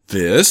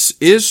This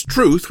is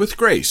Truth with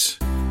Grace,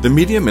 the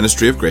media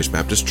ministry of Grace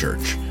Baptist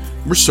Church.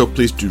 We're so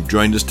pleased you've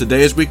joined us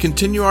today as we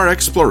continue our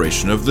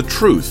exploration of the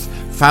truth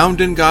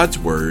found in God's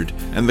Word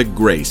and the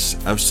grace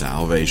of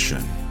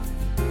salvation.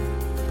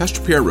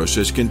 Pastor Pierre Rosa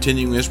is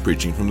continuing his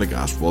preaching from the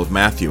Gospel of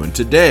Matthew, and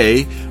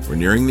today we're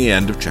nearing the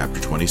end of chapter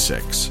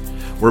 26.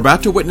 We're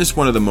about to witness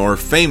one of the more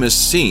famous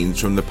scenes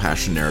from the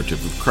Passion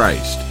narrative of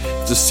Christ.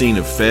 It's a scene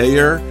of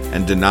failure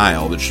and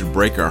denial that should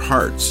break our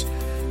hearts.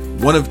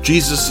 One of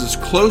Jesus'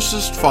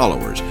 closest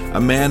followers, a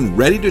man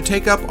ready to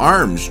take up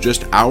arms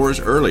just hours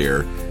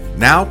earlier,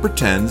 now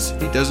pretends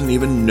he doesn't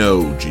even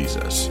know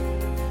Jesus.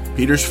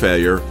 Peter's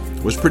failure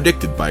was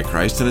predicted by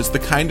Christ, and it's the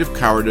kind of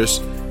cowardice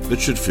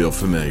that should feel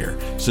familiar,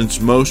 since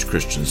most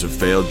Christians have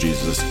failed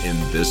Jesus in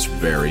this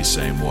very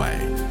same way.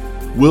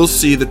 We'll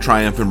see the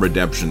triumphant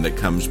redemption that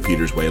comes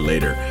Peter's way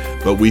later,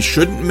 but we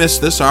shouldn't miss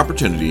this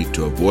opportunity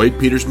to avoid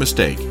Peter's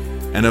mistake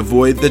and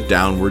avoid the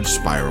downward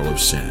spiral of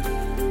sin.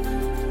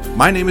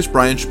 My name is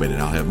Brian Schmidt,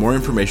 and I'll have more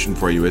information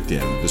for you at the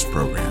end of this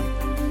program.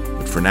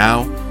 But for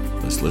now,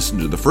 let's listen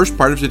to the first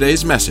part of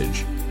today's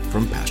message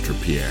from Pastor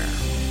Pierre.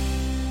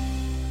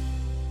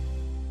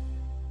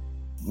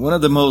 One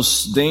of the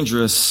most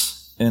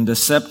dangerous and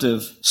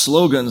deceptive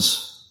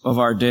slogans of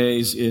our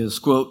days is,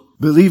 quote,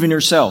 believe in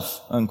yourself,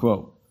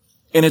 unquote.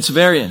 In its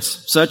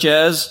variants, such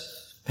as,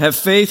 have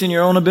faith in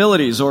your own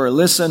abilities or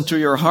listen to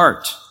your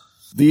heart.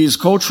 These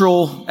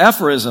cultural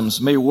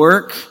aphorisms may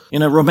work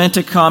in a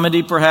romantic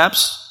comedy,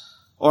 perhaps,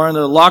 or in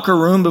the locker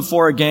room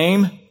before a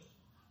game.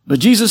 But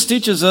Jesus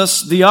teaches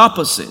us the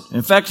opposite.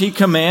 In fact, He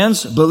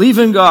commands, believe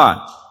in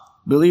God.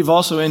 Believe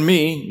also in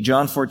me,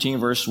 John 14,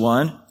 verse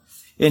 1.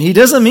 And He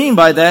doesn't mean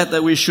by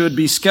that we should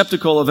be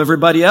skeptical of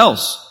everybody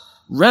else.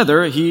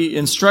 Rather, He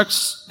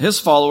instructs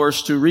His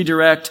followers to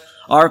redirect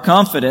our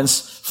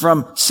confidence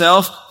from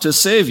self to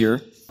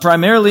Savior,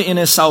 primarily in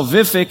a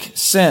salvific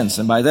sense.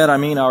 And by that I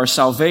mean our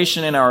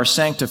salvation and our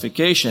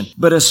sanctification,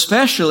 but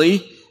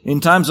especially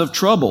in times of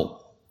trouble.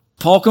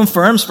 Paul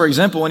confirms, for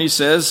example, when he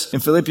says in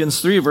Philippians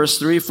 3, verse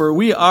 3, for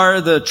we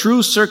are the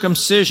true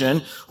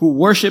circumcision who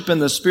worship in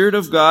the Spirit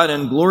of God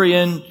and glory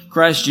in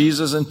Christ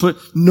Jesus and put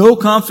no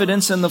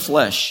confidence in the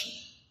flesh.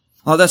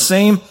 Now that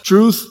same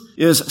truth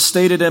is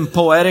stated in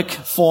poetic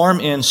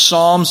form in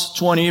Psalms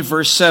 20,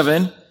 verse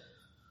 7.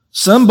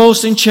 Some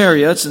boast in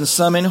chariots and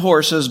some in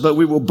horses, but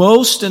we will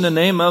boast in the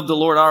name of the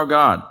Lord our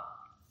God.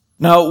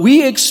 Now,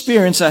 we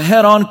experience a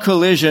head-on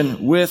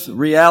collision with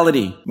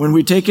reality when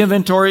we take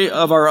inventory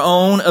of our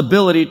own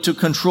ability to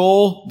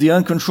control the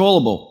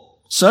uncontrollable,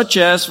 such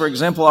as, for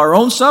example, our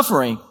own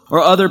suffering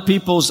or other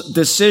people's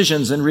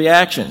decisions and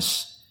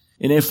reactions.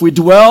 And if we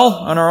dwell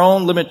on our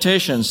own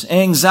limitations,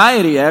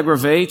 anxiety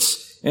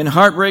aggravates and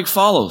heartbreak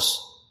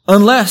follows,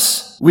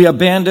 unless we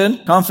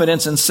abandon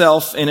confidence in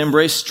self and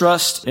embrace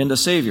trust in the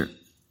Savior.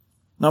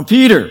 Now,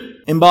 Peter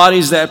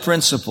embodies that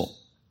principle.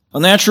 A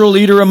natural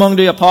leader among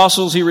the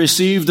apostles, he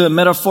received the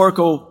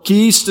metaphorical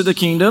keys to the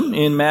kingdom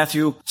in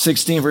Matthew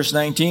 16, verse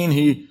 19.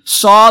 He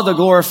saw the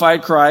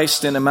glorified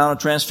Christ in the Mount of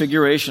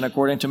Transfiguration,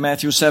 according to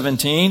Matthew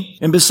 17.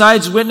 And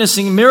besides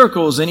witnessing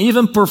miracles and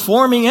even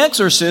performing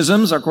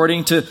exorcisms,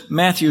 according to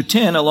Matthew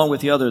 10, along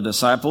with the other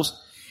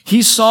disciples,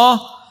 he saw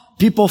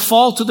people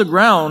fall to the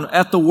ground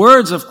at the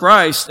words of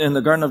Christ in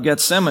the Garden of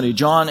Gethsemane,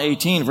 John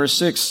 18, verse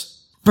 6.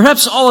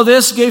 Perhaps all of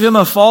this gave him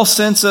a false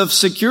sense of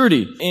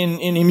security in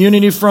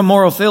immunity from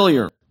moral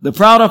failure. The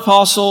proud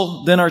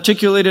apostle then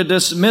articulated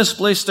this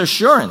misplaced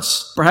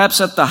assurance, perhaps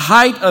at the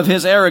height of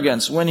his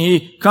arrogance when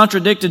he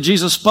contradicted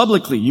Jesus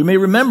publicly. You may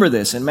remember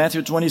this in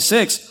Matthew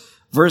 26,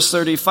 verse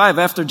 35,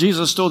 after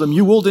Jesus told him,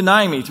 you will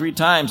deny me 3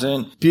 times.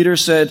 And Peter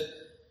said,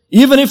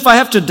 even if I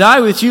have to die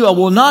with you, I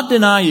will not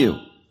deny you.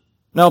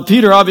 Now,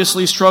 Peter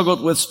obviously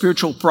struggled with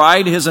spiritual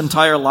pride his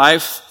entire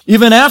life,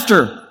 even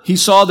after he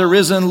saw the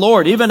risen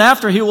Lord, even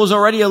after he was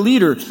already a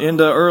leader in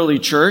the early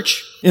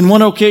church. In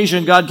one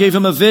occasion, God gave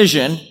him a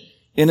vision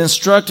and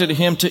instructed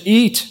him to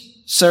eat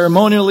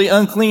ceremonially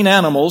unclean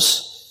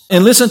animals.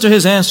 And listen to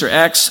his answer,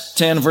 Acts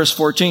 10, verse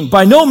 14.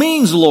 By no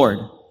means, Lord.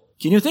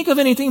 Can you think of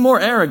anything more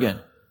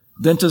arrogant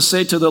than to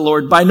say to the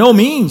Lord, by no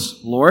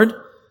means, Lord,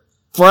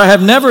 for I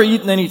have never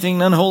eaten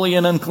anything unholy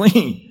and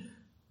unclean.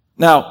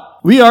 Now,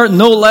 we are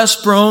no less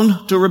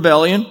prone to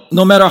rebellion,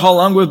 no matter how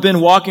long we've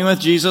been walking with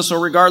Jesus or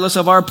regardless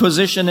of our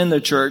position in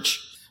the church.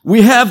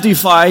 We have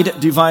defied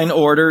divine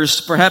orders,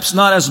 perhaps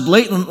not as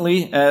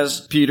blatantly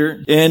as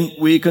Peter, and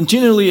we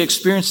continually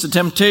experience the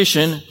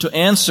temptation to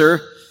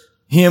answer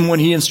Him when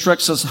He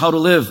instructs us how to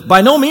live.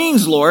 By no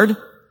means, Lord,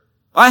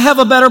 I have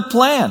a better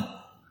plan.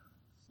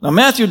 Now,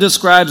 Matthew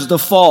describes the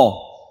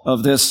fall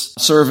of this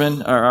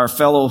servant, our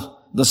fellow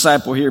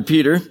disciple here,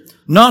 Peter,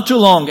 not too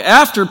long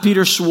after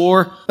Peter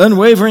swore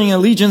unwavering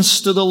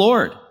allegiance to the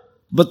Lord.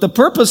 But the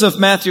purpose of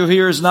Matthew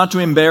here is not to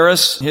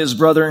embarrass his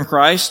brother in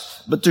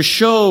Christ, but to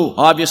show,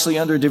 obviously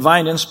under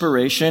divine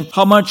inspiration,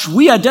 how much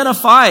we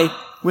identify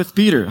with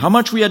Peter, how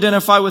much we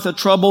identify with a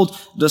troubled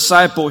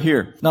disciple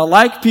here. Now,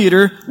 like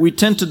Peter, we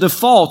tend to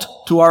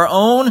default to our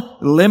own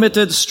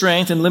limited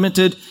strength and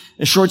limited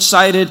and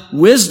short-sighted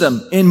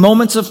wisdom in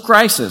moments of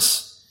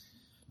crisis.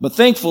 But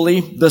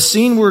thankfully, the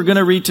scene we're going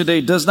to read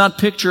today does not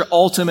picture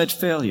ultimate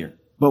failure,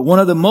 but one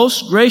of the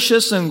most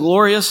gracious and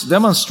glorious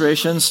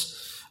demonstrations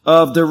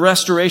of the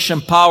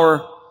restoration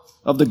power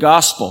of the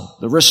gospel,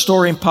 the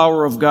restoring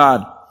power of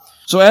God.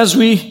 So as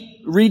we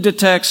read the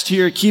text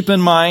here, keep in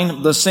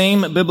mind the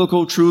same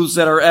biblical truths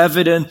that are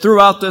evident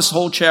throughout this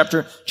whole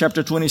chapter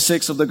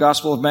 26 of the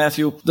Gospel of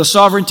Matthew. The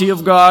sovereignty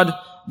of God,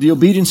 the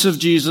obedience of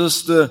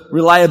Jesus, the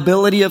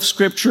reliability of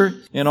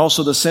Scripture, and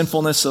also the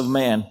sinfulness of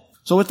man.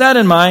 So with that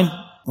in mind,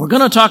 we're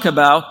going to talk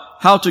about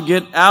how to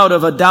get out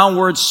of a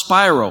downward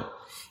spiral.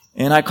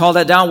 And I call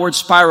that downward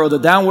spiral the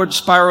downward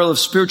spiral of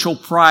spiritual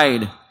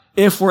pride,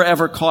 if we're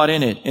ever caught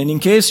in it. And in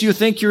case you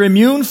think you're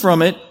immune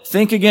from it,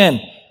 think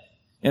again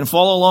and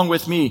follow along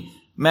with me.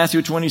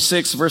 Matthew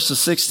 26 verses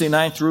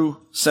 69 through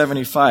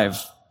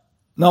 75.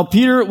 Now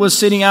Peter was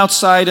sitting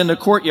outside in the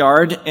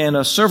courtyard, and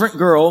a servant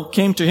girl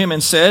came to him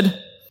and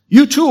said,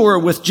 "You too are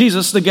with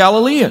Jesus the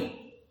Galilean."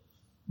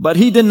 But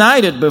he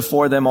denied it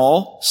before them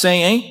all,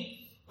 saying,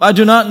 "I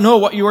do not know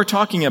what you are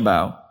talking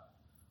about."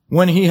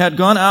 When he had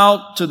gone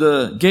out to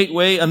the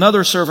gateway,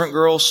 another servant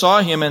girl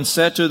saw him and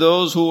said to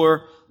those who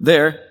were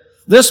there,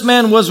 "This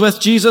man was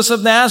with Jesus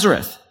of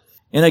Nazareth."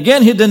 And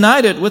again he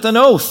denied it with an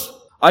oath,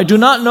 "I do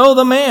not know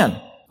the man."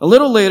 A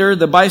little later,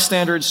 the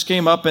bystanders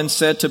came up and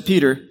said to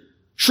Peter,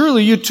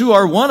 "Surely you too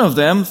are one of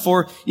them,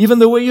 for even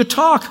the way you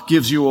talk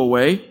gives you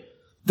away."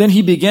 Then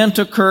he began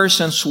to curse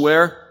and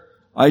swear,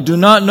 "I do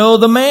not know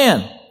the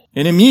man."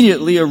 And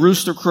immediately a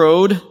rooster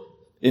crowed,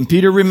 and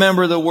Peter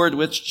remembered the word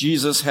which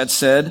Jesus had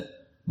said,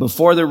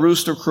 "Before the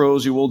rooster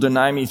crows, you will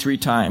deny me 3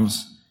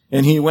 times."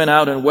 And he went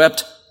out and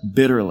wept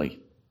bitterly.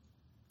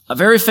 A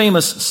very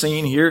famous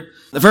scene here,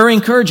 a very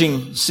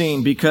encouraging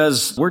scene,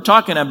 because we're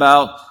talking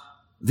about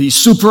the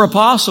super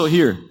apostle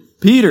here,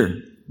 Peter,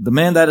 the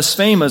man that is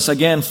famous,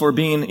 again, for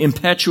being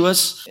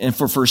impetuous and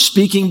for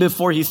speaking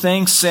before he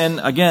thinks. And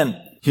again,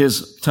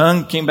 his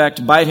tongue came back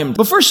to bite him.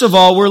 But first of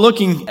all, we're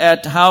looking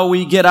at how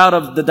we get out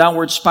of the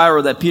downward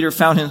spiral that Peter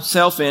found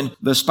himself in,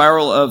 the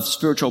spiral of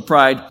spiritual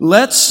pride.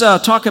 Let's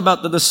talk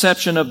about the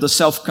deception of the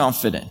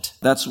self-confident.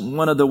 That's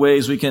one of the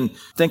ways we can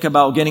think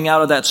about getting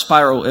out of that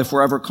spiral if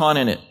we're ever caught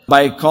in it,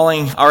 by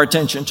calling our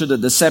attention to the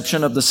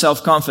deception of the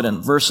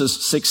self-confident,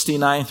 verses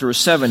 69 through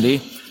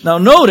 70. Now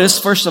notice,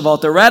 first of all,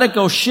 the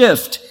radical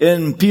shift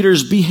in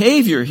Peter's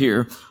behavior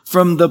here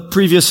from the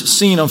previous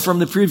scene, or from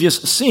the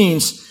previous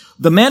scenes.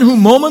 The man who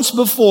moments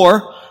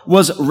before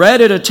was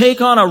ready to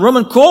take on a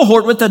Roman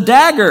cohort with a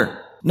dagger,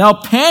 now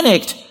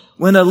panicked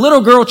when a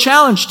little girl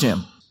challenged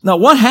him. Now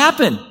what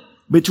happened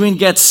between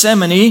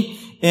Gethsemane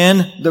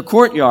and the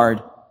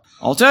courtyard?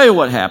 I'll tell you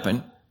what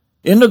happened.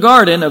 In the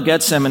Garden of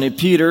Gethsemane,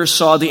 Peter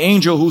saw the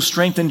angel who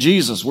strengthened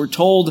Jesus. We're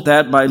told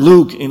that by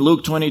Luke, in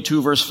Luke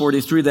 22 verse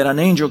 43, that an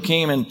angel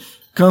came and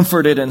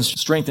comforted and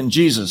strengthened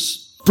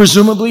Jesus.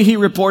 Presumably, he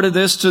reported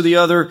this to the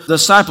other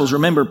disciples.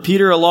 Remember,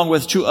 Peter, along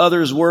with 2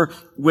 others, were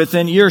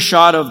within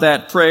earshot of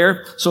that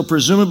prayer. So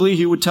presumably,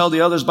 he would tell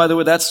the others. By the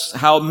way, that's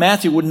how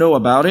Matthew would know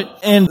about it.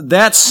 And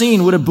that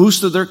scene would have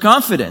boosted their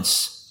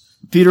confidence.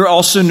 Peter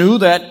also knew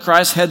that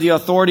Christ had the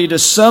authority to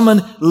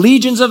summon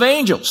legions of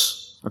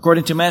angels,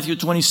 according to Matthew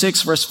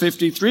 26, verse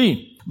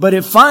 53. But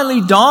it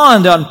finally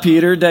dawned on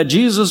Peter that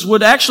Jesus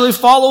would actually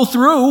follow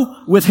through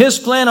with his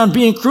plan on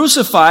being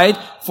crucified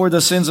for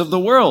the sins of the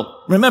world.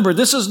 Remember,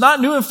 this is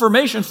not new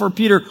information for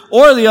Peter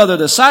or the other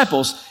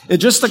disciples. It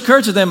just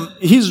occurred to them,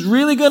 he's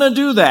really going to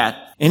do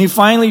that. And he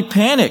finally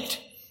panicked.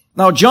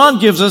 Now, John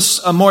gives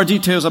us more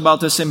details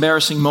about this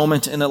embarrassing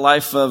moment in the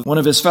life of one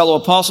of his fellow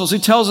apostles. He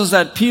tells us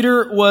that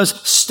Peter was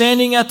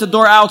standing at the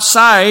door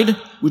outside,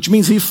 which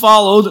means he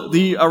followed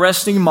the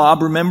arresting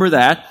mob. Remember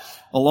that,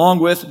 along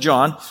with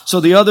John. So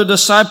the other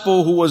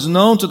disciple who was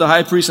known to the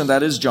high priest, and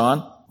that is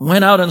John,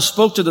 went out and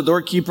spoke to the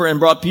doorkeeper and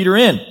brought Peter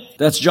in.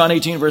 That's John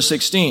 18, verse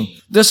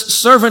 16. This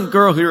servant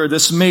girl here,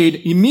 this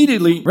maid,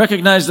 immediately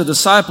recognized the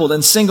disciple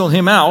and singled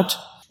him out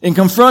and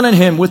confronted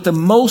him with the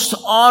most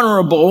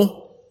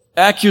honorable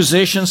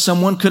accusation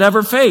someone could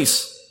ever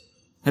face.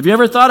 Have you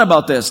ever thought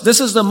about this? This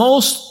is the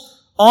most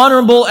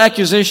honorable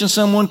accusation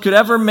someone could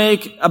ever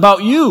make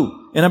about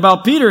you and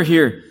about Peter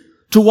here.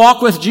 To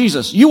walk with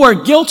Jesus. You are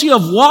guilty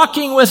of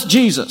walking with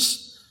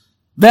Jesus.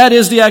 That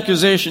is the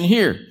accusation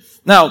here.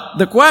 Now,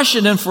 the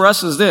question then for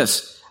us is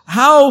this.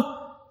 How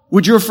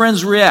would your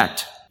friends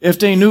react if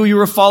they knew you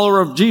were a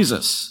follower of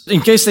Jesus? In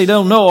case they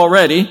don't know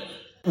already,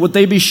 would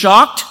they be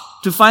shocked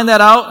to find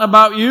that out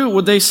about you?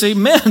 Would they say,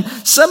 "Man,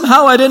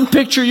 somehow I didn't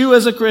picture you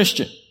as a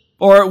Christian"?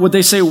 Or would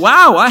they say,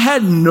 "Wow, I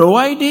had no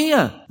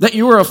idea that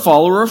you were a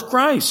follower of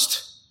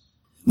Christ"?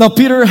 Now,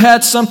 Peter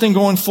had something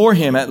going for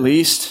him, at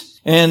least.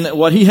 And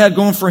what he had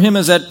going for him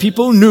is that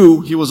people knew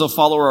he was a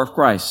follower of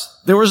Christ.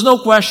 There was no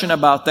question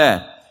about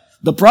that.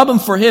 The problem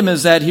for him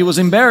is that he was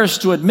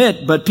embarrassed to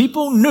admit, but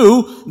people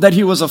knew that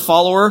he was a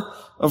follower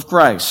of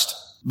Christ.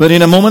 But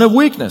in a moment of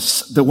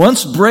weakness, the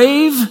once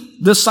brave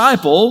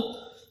disciple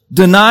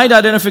denied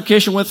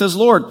identification with his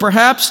Lord.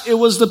 Perhaps it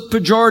was the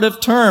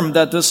pejorative term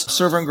that this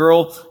servant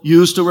girl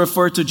used to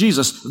refer to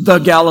Jesus, the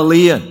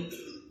Galilean.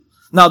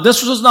 Now,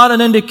 this was not an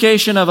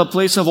indication of a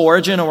place of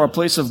origin or a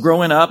place of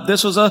growing up.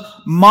 This was a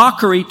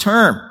mockery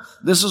term.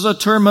 This was a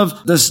term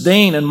of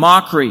disdain and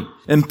mockery.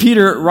 And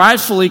Peter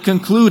rightfully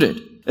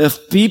concluded,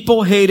 if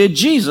people hated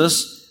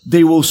Jesus,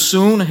 they will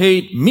soon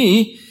hate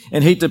me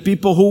and hate the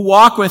people who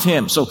walk with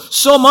him.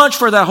 So much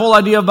for that whole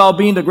idea about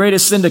being the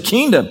greatest in the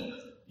kingdom.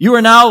 You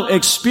are now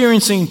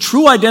experiencing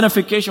true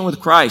identification with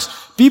Christ.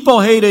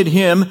 People hated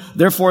him,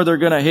 therefore they're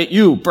going to hate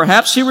you.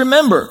 Perhaps he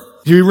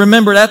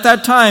remembered at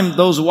that time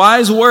those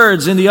wise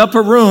words in the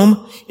upper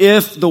room,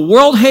 if the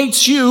world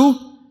hates you,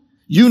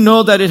 you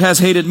know that it has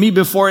hated me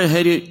before it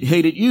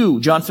hated you.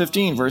 John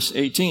 15, verse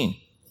 18.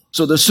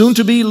 So the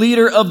soon-to-be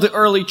leader of the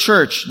early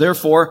church,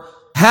 therefore,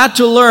 had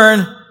to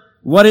learn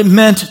what it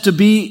meant to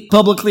be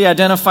publicly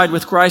identified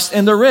with Christ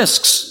and the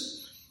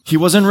risks. He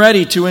wasn't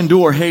ready to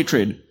endure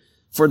hatred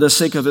for the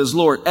sake of his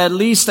Lord, at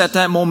least at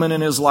that moment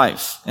in his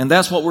life. And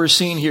that's what we're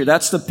seeing here.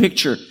 That's the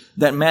picture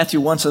that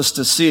Matthew wants us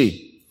to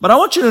see. But I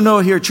want you to know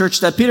here, church,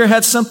 that Peter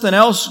had something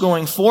else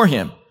going for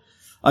him.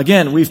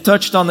 Again, we've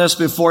touched on this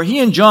before. He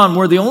and John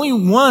were the only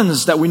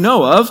ones that we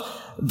know of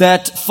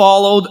that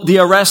followed the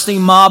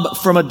arresting mob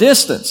from a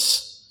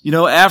distance. You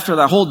know, after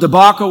that whole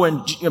debacle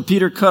when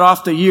Peter cut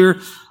off the ear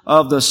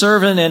of the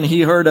servant and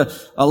he heard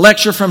a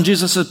lecture from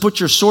Jesus that put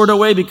your sword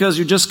away because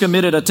you just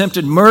committed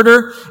attempted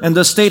murder and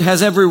the state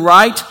has every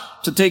right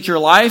to take your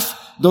life.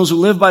 Those who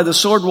live by the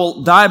sword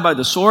will die by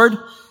the sword.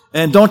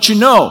 And don't you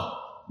know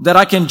that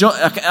I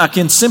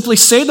can simply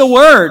say the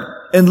word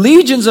and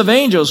legions of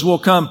angels will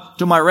come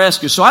to my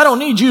rescue. So I don't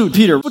need you,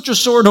 Peter. Put your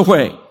sword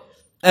away.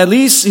 At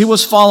least he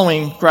was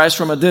following Christ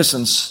from a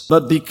distance.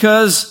 But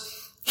because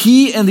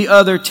he and the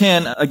other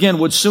 10, again,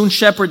 would soon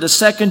shepherd the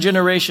second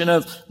generation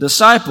of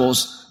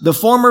disciples, the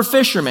former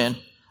fisherman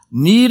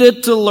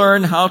needed to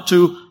learn how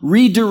to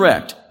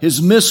redirect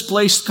his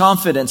misplaced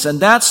confidence. And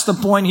that's the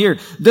point here.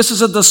 This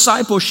is a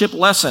discipleship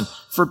lesson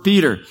for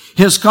Peter.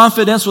 His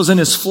confidence was in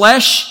his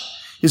flesh.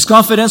 His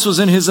confidence was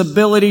in his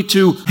ability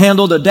to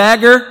handle the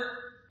dagger.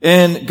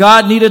 And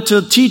God needed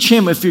to teach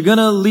him, if you're going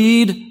to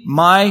lead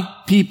my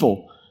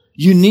people,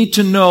 you need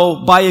to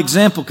know by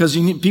example, because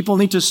people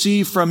need to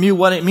see from you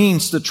what it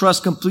means to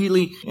trust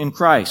completely in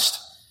Christ.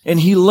 And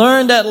he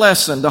learned that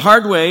lesson the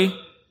hard way,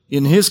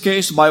 in his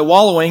case, by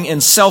wallowing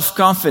in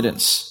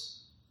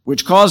self-confidence,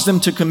 which caused him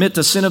to commit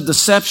the sin of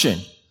deception.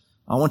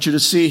 I want you to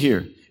see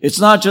here. It's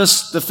not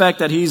just the fact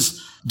that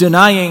he's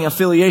denying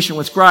affiliation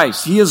with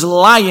Christ. He is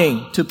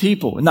lying to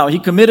people. Now, he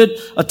committed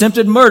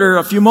attempted murder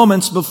a few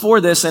moments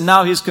before this, and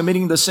now he's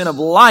committing the sin of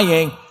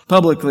lying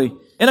publicly.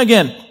 And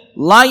again,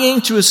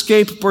 lying to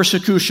escape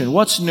persecution.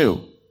 What's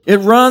new? It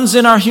runs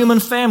in our human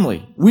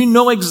family. We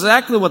know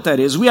exactly what that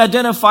is. We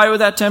identify with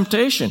that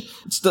temptation.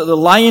 It's the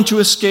lying to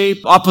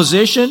escape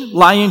opposition,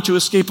 lying to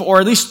escape, or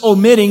at least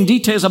omitting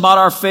details about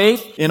our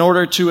faith in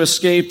order to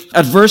escape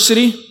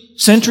adversity.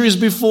 Centuries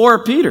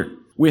before Peter,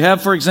 we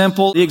have, for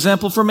example, the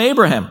example from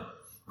Abraham,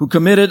 who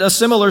committed a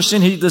similar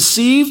sin. He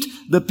deceived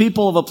the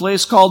people of a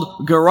place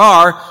called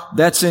Gerar.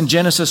 That's in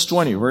Genesis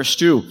 20, verse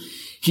 2.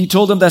 He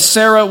told them that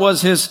Sarah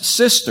was his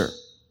sister,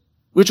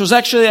 which was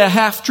actually a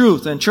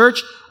half-truth. And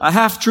church, a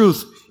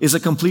half-truth is a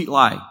complete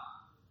lie.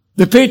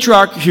 The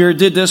patriarch here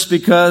did this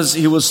because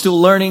he was still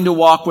learning to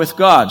walk with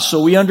God.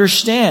 So we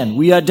understand,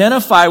 we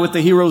identify with the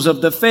heroes of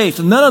the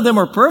faith. None of them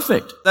are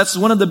perfect. That's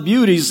one of the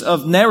beauties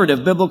of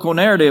narrative, biblical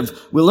narrative.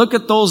 We look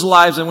at those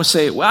lives and we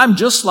say, well, I'm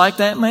just like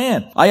that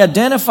man. I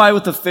identify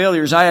with the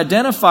failures. I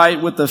identify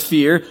with the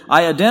fear.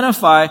 I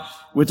identify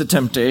with the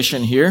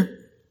temptation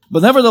here.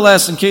 But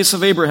nevertheless, in case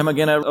of Abraham,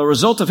 again, a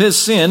result of his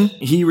sin,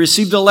 he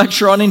received a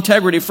lecture on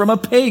integrity from a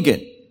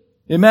pagan.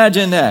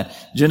 Imagine that.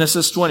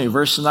 Genesis 20,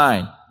 verse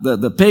 9.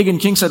 The pagan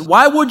king said,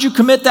 why would you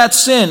commit that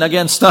sin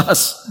against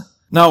us?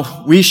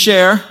 Now, we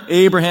share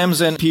Abraham's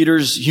and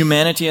Peter's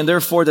humanity and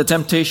therefore the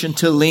temptation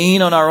to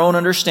lean on our own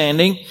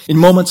understanding. In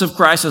moments of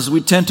crisis,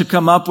 we tend to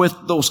come up with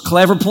those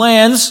clever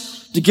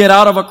plans to get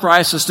out of a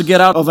crisis, to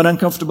get out of an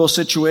uncomfortable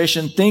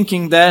situation,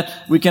 thinking that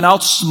we can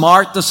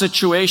outsmart the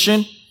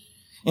situation.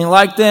 And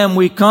like them,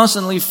 we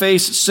constantly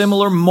face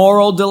similar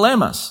moral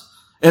dilemmas.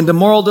 And the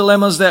moral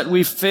dilemmas that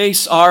we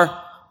face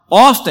are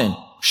often,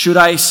 should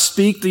I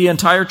speak the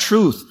entire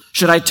truth?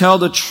 Should I tell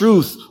the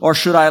truth or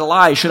should I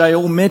lie? Should I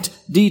omit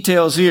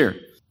details here?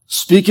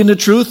 Speaking the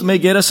truth may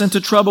get us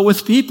into trouble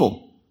with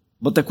people.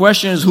 But the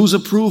question is, whose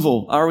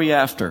approval are we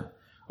after?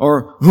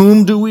 Or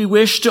whom do we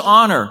wish to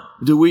honor?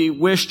 Do we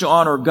wish to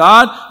honor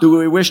God? Do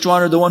we wish to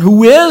honor the one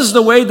who is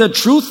the way, the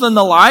truth, and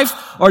the life?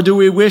 Or do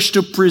we wish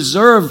to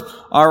preserve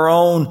our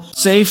own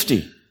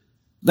safety?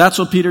 That's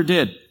what Peter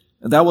did.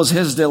 That was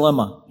his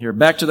dilemma. Here,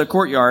 back to the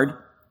courtyard.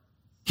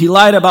 He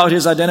lied about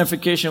his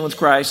identification with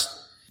Christ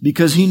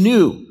because he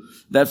knew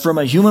that from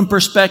a human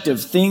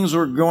perspective, things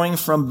were going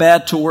from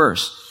bad to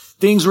worse.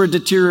 Things were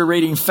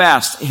deteriorating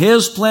fast.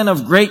 His plan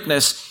of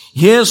greatness,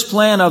 his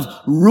plan of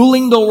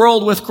ruling the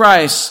world with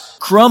Christ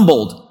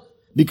crumbled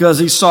because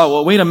he saw,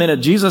 well, wait a minute,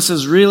 Jesus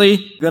is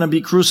really going to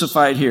be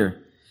crucified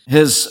here.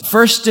 His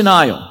first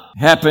denial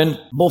happened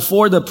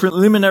before the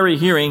preliminary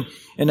hearing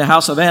in the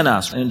house of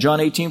Annas in John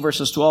 18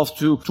 verses 12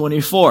 to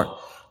 24.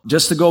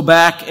 Just to go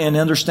back and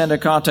understand the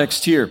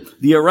context here.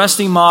 The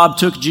arresting mob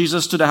took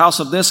Jesus to the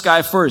house of this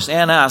guy first,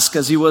 Annas,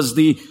 because he was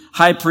the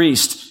high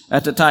priest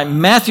at the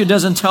time. Matthew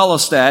doesn't tell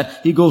us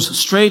that. He goes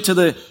straight to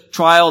the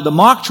trial, the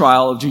mock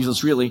trial of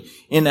Jesus, really,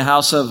 in the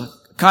house of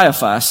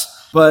Caiaphas.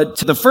 But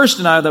the first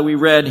denial that we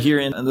read here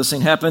in this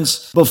thing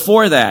happens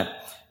before that.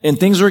 And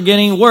things were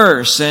getting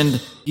worse,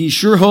 and he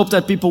sure hoped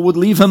that people would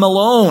leave him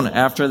alone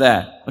after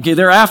that. Okay,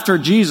 they're after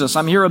Jesus.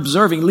 I'm here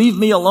observing. Leave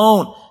me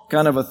alone,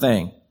 kind of a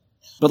thing.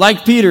 But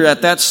like Peter,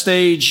 at that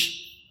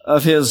stage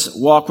of his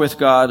walk with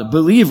God,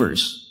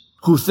 believers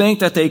who think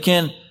that they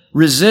can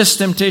resist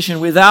temptation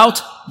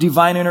without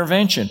divine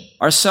intervention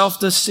are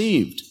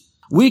self-deceived.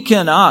 We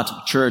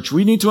cannot, church,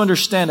 we need to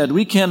understand that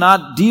we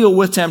cannot deal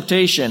with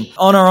temptation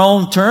on our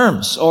own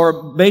terms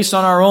or based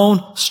on our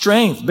own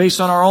strength,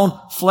 based on our own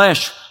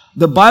flesh.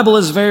 The Bible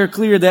is very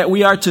clear that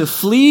we are to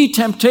flee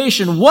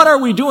temptation. What are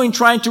we doing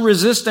trying to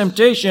resist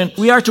temptation?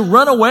 We are to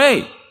run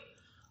away.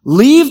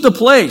 Leave the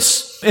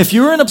place. If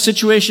you're in a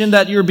situation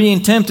that you're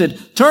being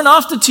tempted, turn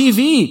off the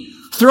TV.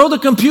 Throw the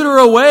computer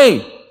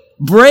away.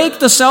 Break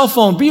the cell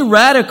phone. Be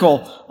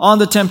radical on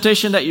the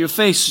temptation that you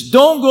face.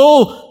 Don't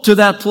go to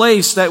that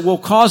place that will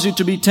cause you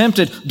to be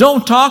tempted.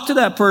 Don't talk to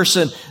that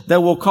person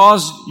that will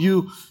cause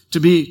you to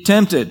be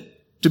tempted,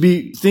 to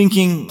be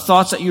thinking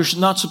thoughts that you're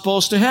not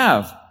supposed to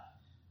have.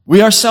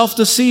 We are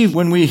self-deceived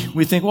when we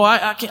think, well,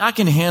 I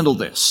can handle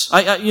this.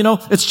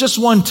 It's just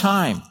one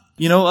time.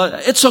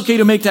 It's okay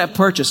to make that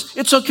purchase.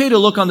 It's okay to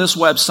look on this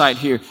website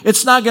here.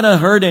 It's not going to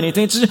hurt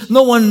anything.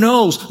 No one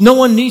knows. No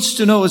one needs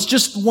to know. It's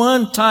just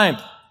one time.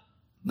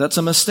 That's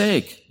a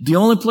mistake. The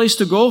only place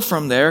to go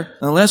from there,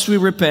 unless we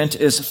repent,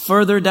 is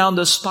further down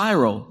the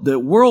spiral, the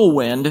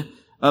whirlwind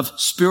of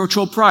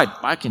spiritual pride.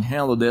 I can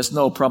handle this.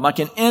 No problem. I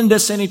can end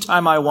this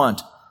anytime I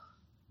want.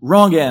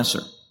 Wrong answer.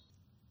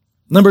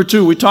 Number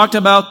 2, we talked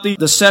about the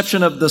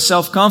deception of the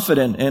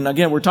self-confident. And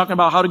again, we're talking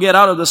about how to get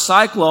out of the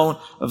cyclone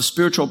of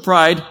spiritual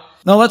pride.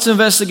 Now let's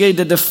investigate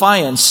the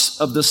defiance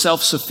of the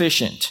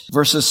self-sufficient.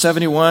 Verses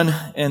 71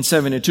 and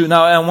 72.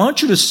 Now I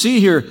want you to see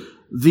here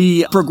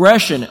the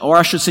progression, or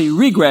I should say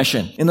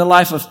regression, in the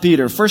life of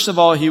Peter. First of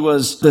all, he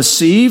was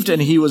deceived and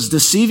he was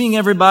deceiving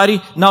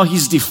everybody. Now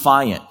he's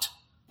defiant.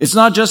 It's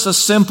not just a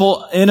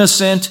simple,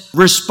 innocent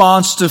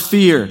response to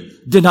fear,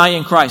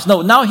 denying Christ.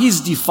 No, now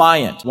he's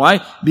defiant.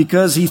 Why?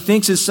 Because he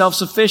thinks he's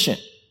self-sufficient.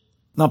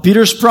 Now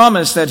Peter's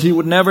promise that he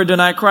would never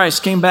deny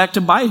Christ came back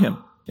to bite him.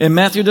 And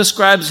Matthew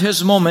describes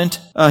his movement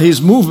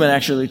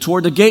actually,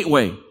 toward the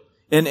gateway.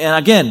 And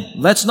again,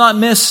 let's not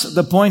miss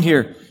the point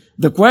here.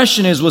 The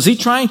question is, was he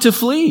trying to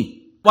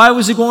flee? Why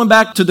was he going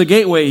back to the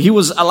gateway? He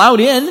was allowed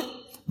in,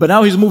 but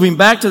now he's moving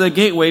back to the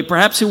gateway.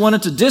 Perhaps he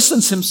wanted to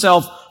distance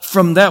himself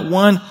from that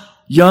one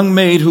young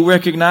maid who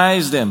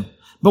recognized him.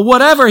 But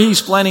whatever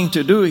he's planning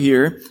to do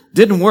here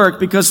didn't work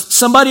because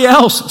somebody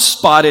else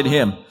spotted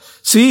him.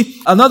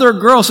 See, another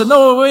girl said,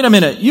 no, wait a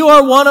minute. You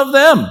are one of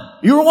them.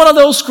 You were one of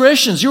those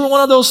Christians. You were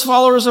one of those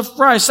followers of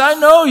Christ. I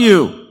know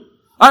you.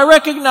 I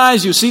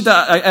recognize you. See,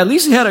 at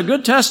least he had a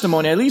good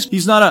testimony. At least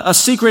he's not a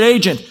secret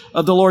agent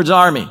of the Lord's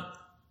army.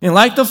 And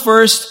like the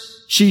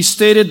first, she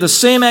stated the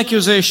same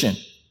accusation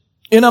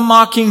in a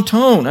mocking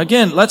tone.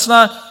 Again, let's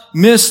not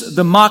miss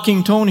the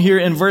mocking tone here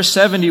in verse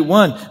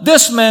 71.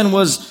 This man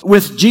was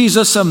with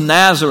Jesus of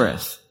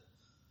Nazareth.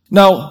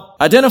 Now,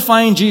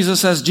 identifying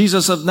Jesus as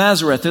Jesus of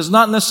Nazareth is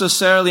not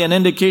necessarily an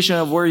indication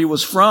of where he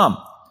was from.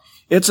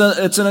 It's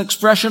an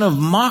expression of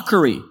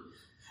mockery,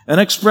 an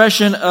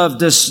expression of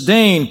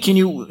disdain. Can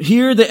you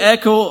hear the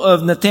echo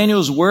of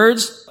Nathanael's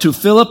words to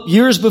Philip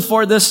years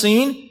before this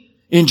scene?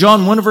 In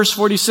John 1 verse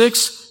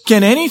 46,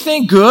 can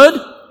anything good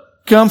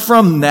come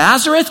from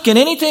Nazareth? Can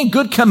anything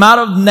good come out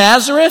of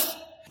Nazareth?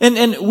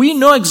 And we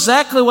know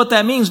exactly what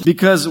that means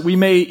because we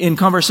may in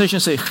conversation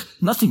say,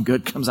 nothing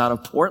good comes out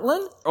of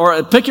Portland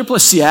or pick your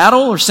place,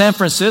 Seattle or San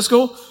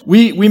Francisco.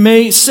 We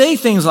may say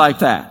things like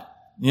that.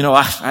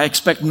 I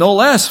expect no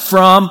less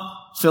from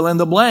fill in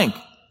the blank.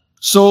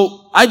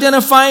 So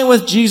identifying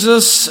with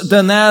Jesus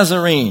the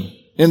Nazarene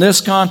in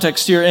this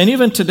context here, and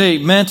even today,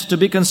 meant to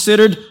be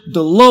considered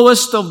the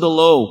lowest of the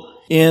low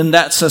in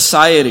that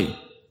society.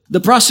 The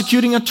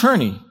prosecuting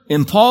attorney,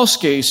 in Paul's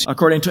case,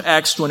 according to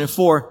Acts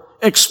 24,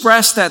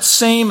 expressed that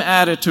same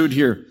attitude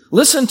here.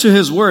 Listen to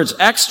his words.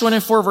 Acts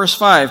 24 verse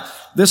 5.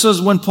 This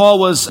was when Paul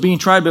was being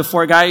tried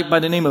before a guy by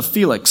the name of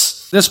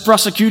Felix. This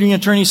prosecuting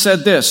attorney said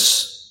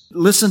this.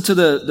 Listen to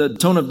the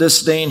tone of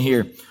disdain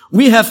here.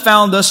 We have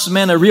found this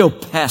man a real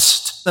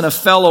pest and a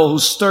fellow who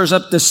stirs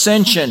up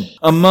dissension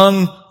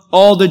among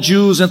all the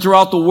Jews and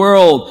throughout the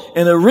world,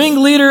 and a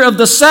ringleader of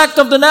the sect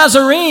of the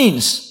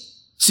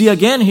Nazarenes. See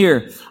again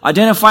here,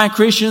 identifying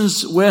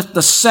Christians with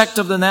the sect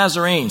of the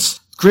Nazarenes.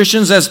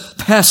 Christians as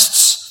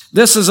pests.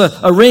 This is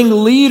a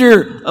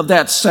ringleader of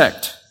that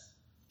sect.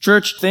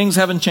 Church, things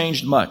haven't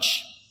changed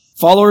much.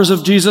 Followers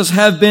of Jesus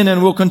have been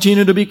and will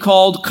continue to be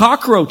called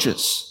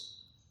cockroaches,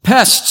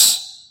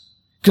 pests,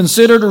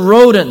 considered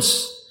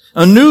rodents,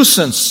 a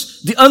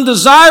nuisance, the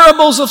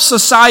undesirables of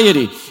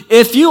society.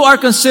 If you are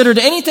considered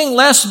anything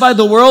less by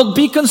the world,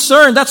 be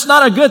concerned. That's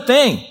not a good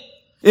thing.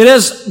 It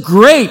is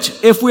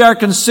great if we are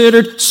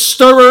considered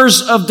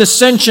stirrers of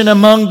dissension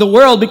among the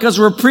world because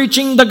we're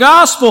preaching the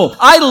gospel.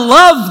 I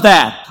love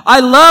that.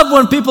 I love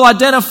when people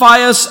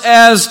identify us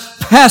as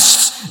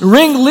pests,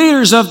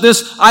 ringleaders of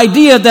this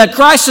idea that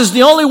Christ is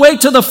the only way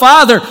to the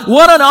Father.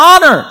 What an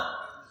honor.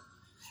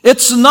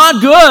 It's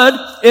not good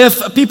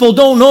if people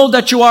don't know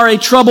that you are a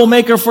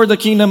troublemaker for the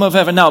kingdom of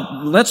heaven.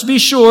 Now, let's be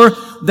sure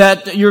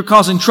that you're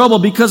causing trouble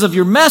because of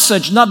your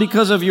message, not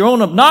because of your own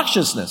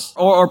obnoxiousness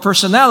or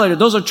personality.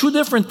 Those are two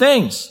different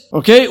things.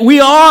 Okay? We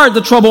are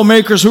the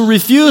troublemakers who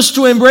refuse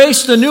to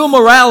embrace the new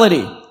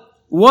morality.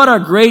 What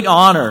a great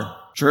honor,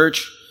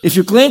 church. If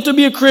you claim to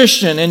be a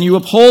Christian and you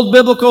uphold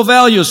biblical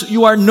values,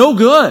 you are no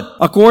good.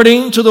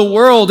 According to the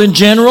world in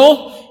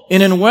general,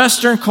 and in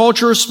Western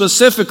culture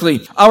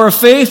specifically, our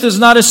faith is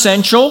not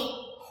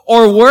essential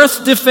or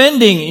worth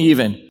defending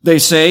even. They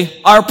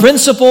say, our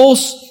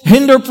principles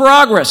hinder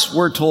progress,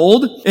 we're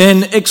told,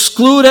 and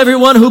exclude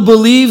everyone who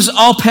believes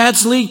all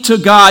paths lead to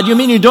God. You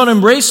mean you don't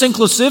embrace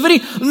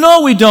inclusivity?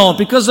 No, we don't,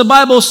 because the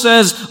Bible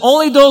says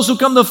only those who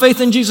come to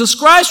faith in Jesus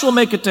Christ will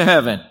make it to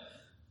heaven.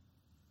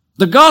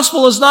 The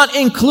gospel is not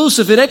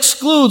inclusive. It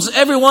excludes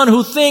everyone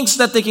who thinks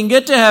that they can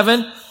get to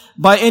heaven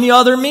by any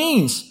other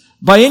means,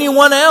 by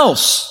anyone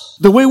else.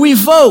 The way we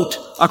vote,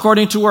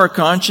 according to our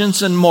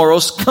conscience and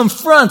morals,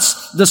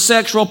 confronts the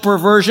sexual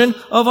perversion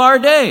of our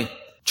day.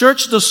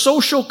 Church, the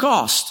social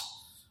cost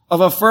of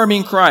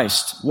affirming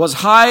Christ was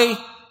high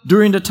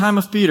during the time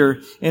of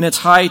Peter, and it's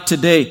high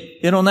today.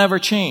 It'll never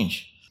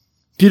change.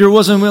 Peter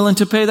wasn't willing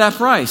to pay that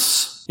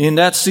price in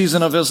that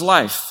season of his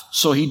life,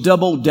 so he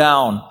doubled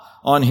down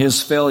on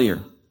his failure.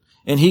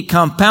 And he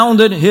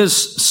compounded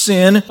his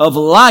sin of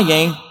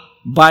lying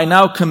by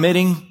now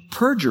committing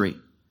perjury.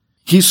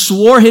 He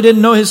swore he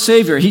didn't know his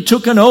Savior. He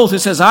took an oath. He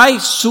says, I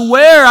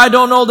swear I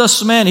don't know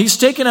this man. He's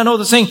taking an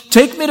oath saying,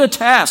 take me to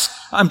task.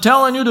 I'm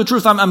telling you the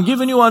truth. I'm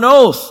giving you an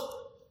oath.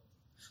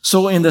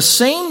 So in the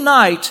same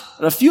night,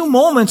 a few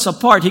moments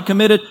apart, he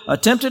committed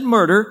attempted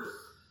murder,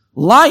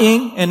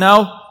 lying, and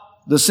now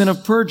the sin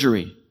of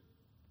perjury.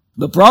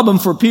 The problem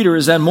for Peter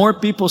is that more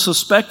people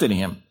suspected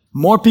him.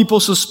 More people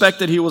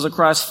suspected he was a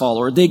Christ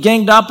follower. They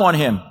ganged up on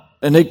him.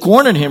 And they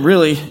cornered him,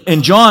 really.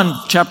 In John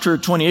chapter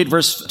 28,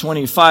 verse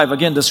 25,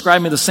 again,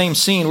 describing the same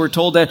scene, we're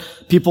told that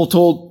people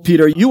told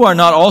Peter, you are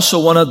not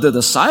also one of the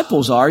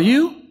disciples, are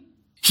you?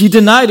 He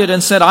denied it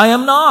and said, I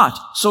am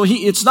not. So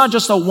it's not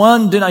just a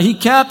one deny. He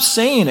kept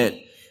saying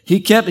it.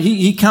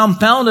 He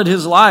compounded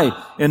his lie,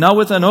 and now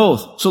with an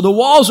oath. So the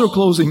walls are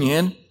closing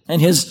in,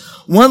 and his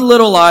one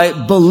little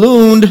lie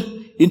ballooned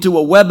into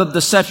a web of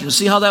deception.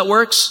 See how that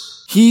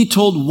works? He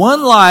told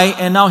one lie,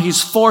 and now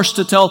he's forced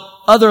to tell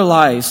other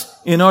lies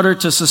in order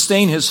to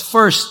sustain his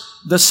first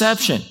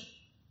deception.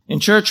 In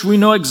church, we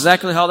know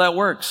exactly how that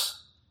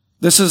works.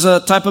 This is a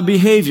type of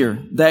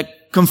behavior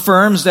that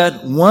confirms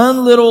that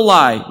one little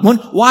lie, one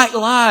white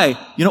lie,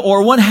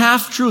 or one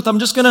half-truth. I'm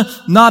just gonna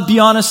not be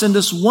honest in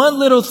this one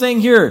little thing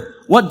here.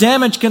 What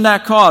damage can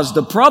that cause?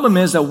 The problem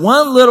is that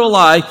one little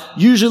lie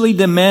usually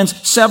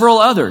demands several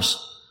others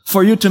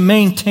for you to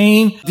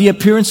maintain the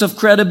appearance of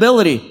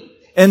credibility.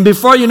 And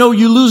before you know,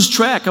 you lose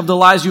track of the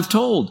lies you've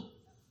told.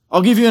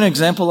 I'll give you an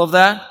example of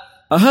that.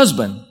 A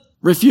husband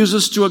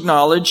refuses to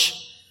acknowledge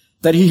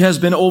that he has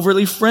been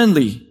overly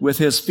friendly with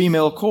his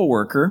female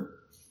coworker.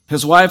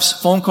 His wife's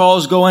phone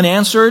calls go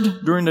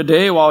unanswered during the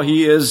day while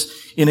he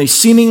is in a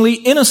seemingly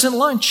innocent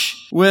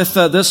lunch with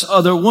this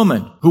other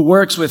woman who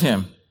works with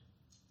him.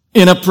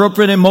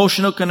 Inappropriate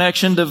emotional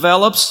connection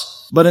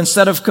develops, but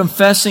instead of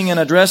confessing and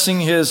addressing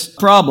his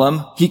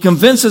problem, he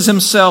convinces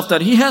himself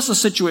that he has the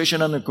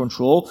situation under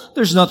control.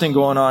 There's nothing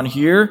going on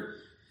here.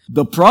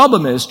 The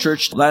problem is,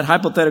 church, that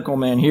hypothetical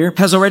man here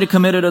has already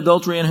committed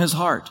adultery in his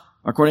heart,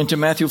 according to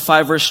Matthew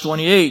 5, verse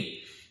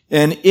 28.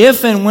 And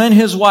if and when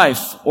his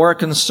wife or a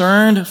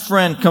concerned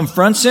friend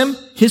confronts him,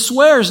 he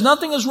swears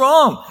nothing is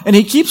wrong. And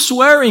he keeps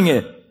swearing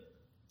it.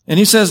 And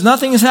he says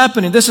nothing is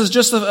happening. This is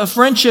just a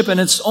friendship and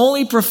it's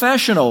only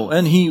professional.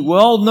 And he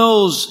well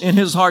knows in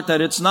his heart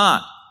that it's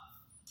not.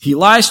 He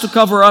lies to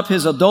cover up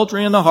his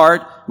adultery in the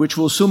heart, which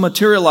will soon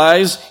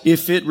materialize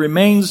if it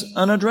remains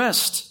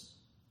unaddressed.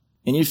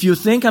 And if you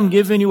think I'm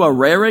giving you a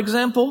rare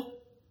example,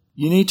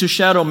 you need to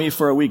shadow me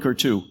for a week or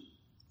two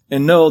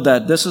and know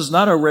that this is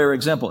not a rare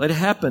example. It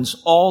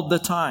happens all the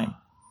time.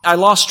 I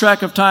lost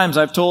track of times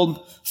I've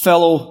told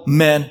fellow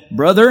men,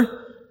 brother,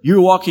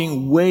 you're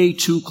walking way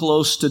too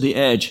close to the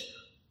edge.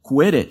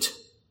 Quit it.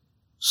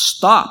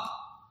 Stop.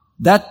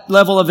 That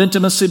level of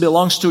intimacy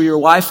belongs to your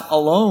wife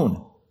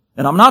alone.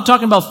 And I'm not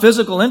talking about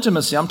physical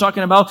intimacy. I'm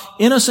talking about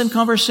innocent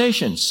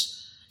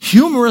conversations,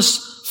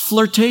 humorous,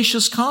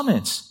 flirtatious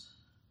comments.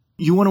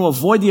 You want to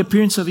avoid the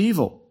appearance of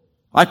evil.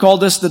 I call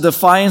this the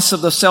defiance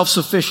of the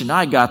self-sufficient.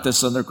 I got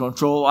this under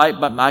control.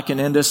 I can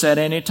end this at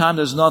any time.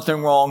 There's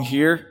nothing wrong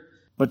here.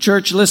 But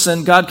church,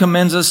 listen, God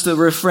commands us to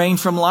refrain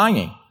from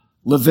lying.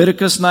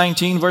 Leviticus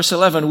 19, verse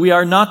 11, we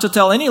are not to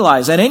tell any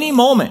lies at any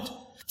moment.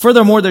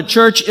 Furthermore, the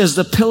church is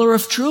the pillar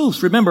of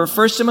truth. Remember,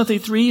 1 Timothy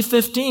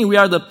 3:15, we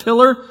are the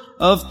pillar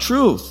of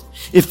truth.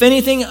 If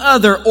anything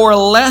other or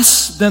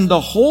less than the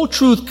whole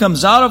truth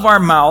comes out of our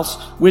mouths,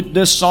 we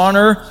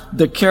dishonor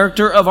the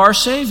character of our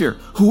Savior,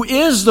 who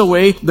is the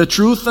way, the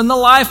truth, and the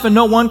life, and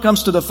no one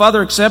comes to the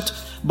Father except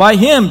by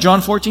Him.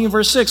 John 14,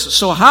 verse 6.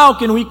 So how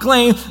can we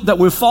claim that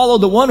we follow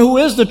the one who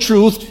is the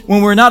truth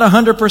when we're not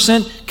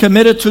 100%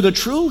 committed to the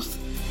truth?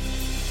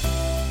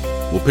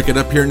 We'll pick it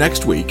up here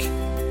next week.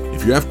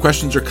 If you have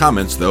questions or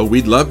comments, though,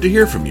 we'd love to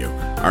hear from you.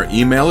 Our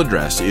email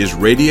address is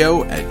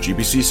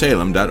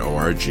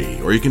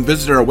radio@gbcsalem.org, or you can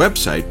visit our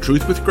website,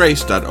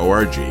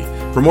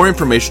 truthwithgrace.org, for more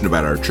information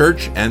about our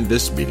church and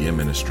this media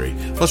ministry.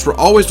 Plus, we're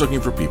always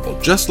looking for people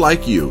just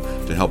like you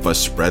to help us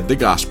spread the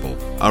gospel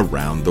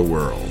around the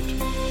world.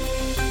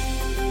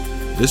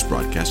 This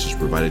broadcast is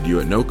provided to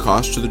you at no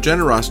cost to the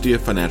generosity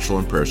of financial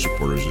and prayer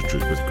supporters of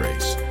Truth with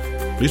Grace.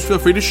 Please feel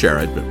free to share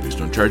it, but please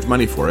don't charge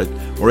money for it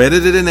or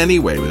edit it in any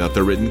way without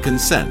the written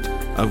consent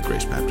of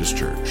Grace Baptist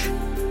Church.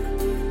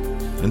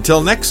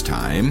 Until next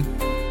time,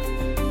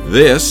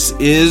 this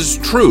is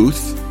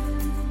Truth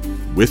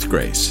with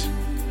Grace.